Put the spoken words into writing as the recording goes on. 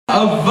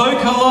a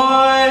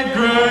Vocaloid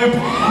group.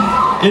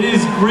 It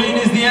is Green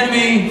is the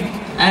Enemy,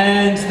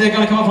 and they're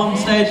going to come up on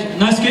stage.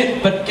 No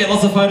skit, but get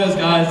lots of photos,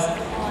 guys.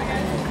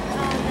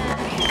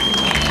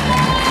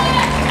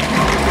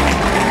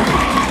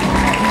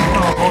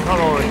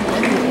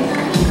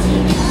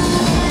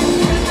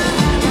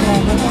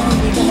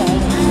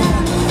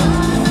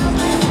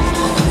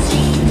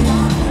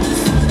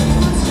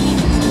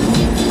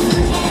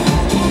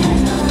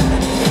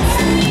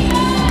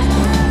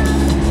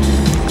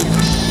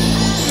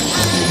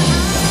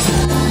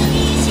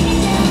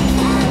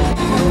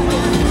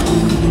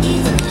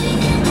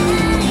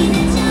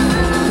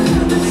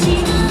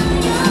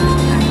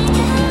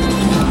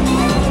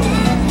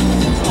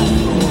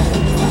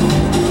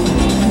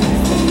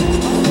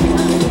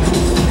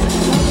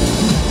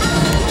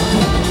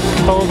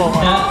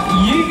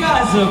 Now, you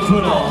guys have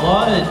put a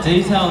lot of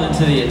detail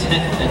into the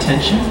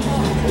attention.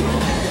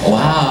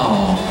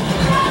 Wow.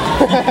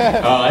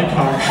 Oh, I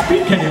can't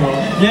speak anymore.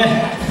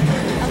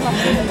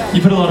 Yeah.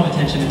 You put a lot of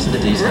attention into the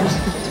detail.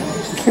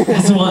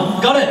 That's the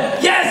one. Got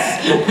it.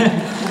 Yes!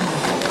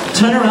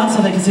 Turn around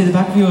so they can see the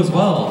back of you as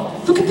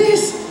well. Look at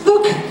this.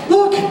 Look.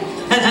 Look.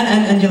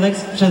 And your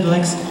legs. Show the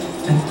legs.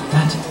 And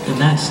that. And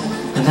that.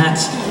 And that.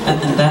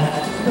 And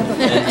that.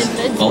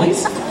 And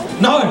volleys?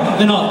 No,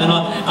 they're not.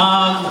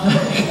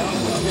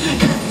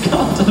 Come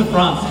up to the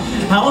front.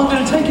 How long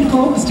did it take you to put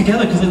all this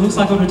together? Because it looks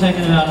like it would have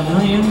taken about a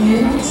million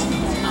years.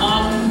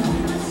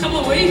 A couple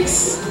of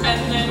weeks,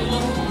 and then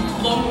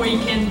a long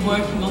weekend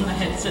working on the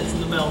headsets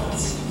and the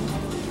belts.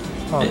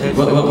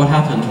 What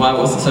happened? Why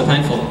was it so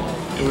painful?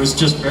 It was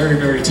just very,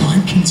 very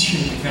time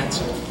consuming,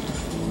 that's all.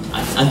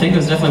 I think it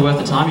was definitely worth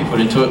the time you put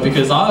into it,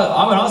 because when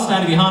I was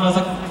standing behind, I was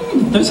like,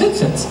 those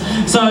headsets.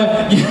 So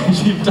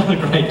you've done a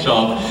great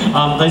job.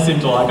 They seem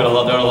to like it a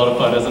lot. There are a lot of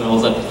photos and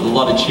also a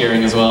lot of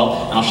cheering as well.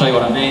 And I'll show you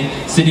what I mean.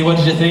 Sydney, what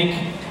did you think?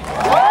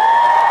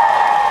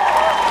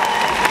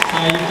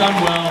 You've done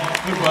well.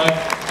 Good work.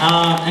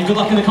 And good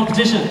luck in the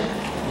competition.